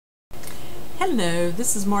Hello,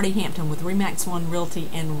 this is Marti Hampton with RE/MAX One Realty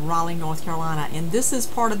in Raleigh, North Carolina, and this is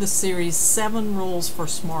part of the series 7 Rules for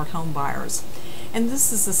Smart Home Buyers. And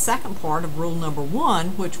this is the second part of rule number 1,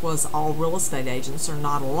 which was all real estate agents are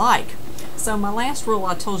not alike. So my last rule,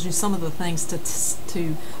 I told you some of the things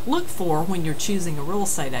to look for when you're choosing a real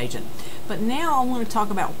estate agent. But now I want to talk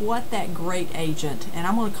about what that great agent, and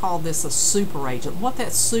I'm going to call this a super agent, what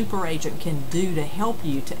that super agent can do to help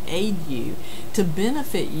you, to aid you, to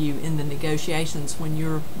benefit you in the negotiations when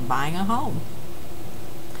you're buying a home.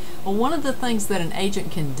 Well, one of the things that an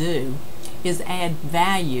agent can do is add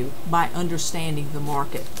value by understanding the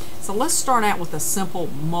market. So let's start out with a simple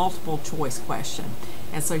multiple choice question.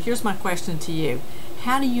 And so here's my question to you.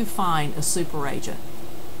 How do you find a super agent?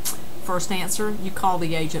 First answer, you call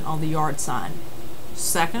the agent on the yard sign.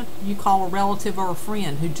 Second, you call a relative or a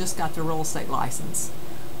friend who just got their real estate license.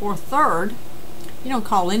 Or third, you don't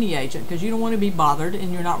call any agent because you don't want to be bothered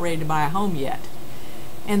and you're not ready to buy a home yet.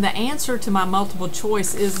 And the answer to my multiple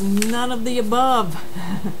choice is none of the above.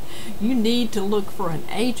 You need to look for an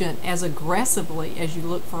agent as aggressively as you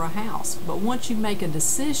look for a house. But once you make a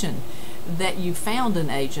decision that you found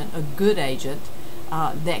an agent, a good agent,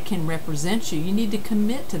 that can represent you, you need to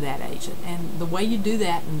commit to that agent. And the way you do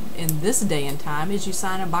that in this day and time is you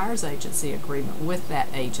sign a buyer's agency agreement with that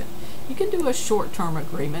agent. You can do a short-term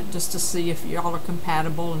agreement just to see if y'all are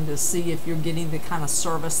compatible and to see if you're getting the kind of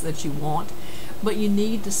service that you want. But you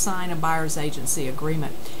need to sign a buyer's agency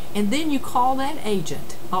agreement. And then you call that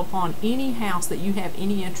agent upon any house that you have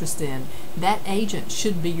any interest in. That agent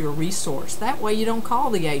should be your resource. That way you don't call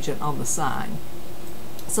the agent on the sign.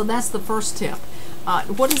 So that's the first tip.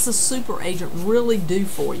 What does a super agent really do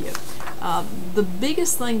for you? The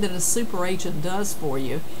biggest thing that a super agent does for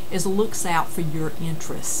you is looks out for your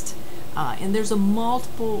interest. And there's a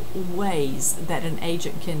multiple ways that an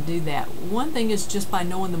agent can do that. One thing is just by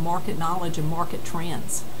knowing the market knowledge and market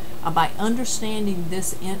trends. By understanding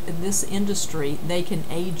this industry, they can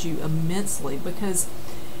aid you immensely, because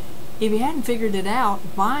if you hadn't figured it out,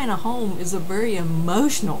 buying a home is a very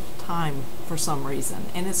emotional time for some reason.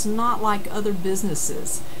 And it's not like other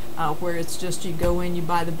businesses where it's just you go in, you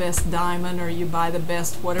buy the best diamond or you buy the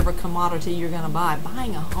best whatever commodity you're going to buy.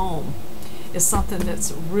 Buying a home is something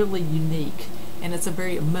that's really unique, and it's a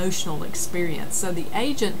very emotional experience. So the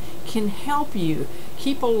agent can help you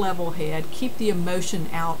keep a level head, keep the emotion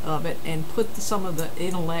out of it, and put some of the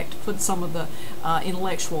intellect, put some of the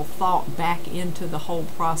intellectual thought back into the whole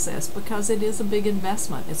process, because it is a big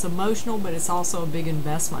investment. It's emotional, but it's also a big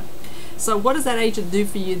investment. So what does that agent do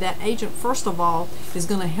for you? That agent, first of all, is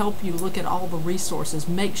going to help you look at all the resources,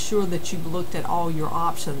 make sure that you've looked at all your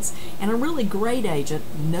options. And a really great agent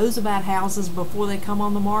knows about houses before they come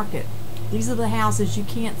on the market. These are the houses you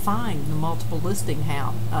can't find in the multiple listing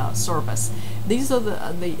service. These are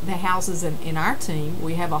the houses in our team.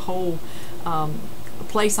 We have a whole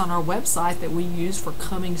place on our website that we use for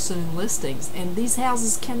coming soon listings. And these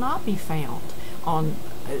houses cannot be found on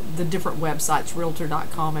the different websites,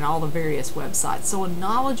 realtor.com and all the various websites. So a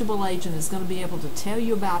knowledgeable agent is going to be able to tell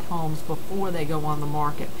you about homes before they go on the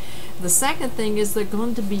market. The second thing is they're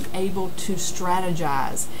going to be able to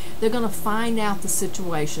strategize. They're going to find out the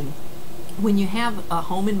situation. When you have a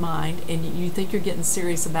home in mind and you think you're getting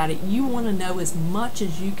serious about it, you want to know as much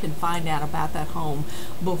as you can find out about that home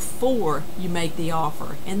before you make the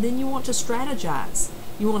offer. And then you want to strategize.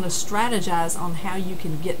 You want to strategize on how you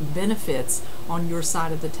can get benefits on your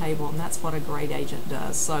side of the table, and that's what a great agent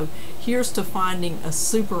does. So here's to finding a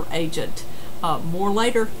super agent. More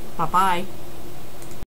later. Bye-bye.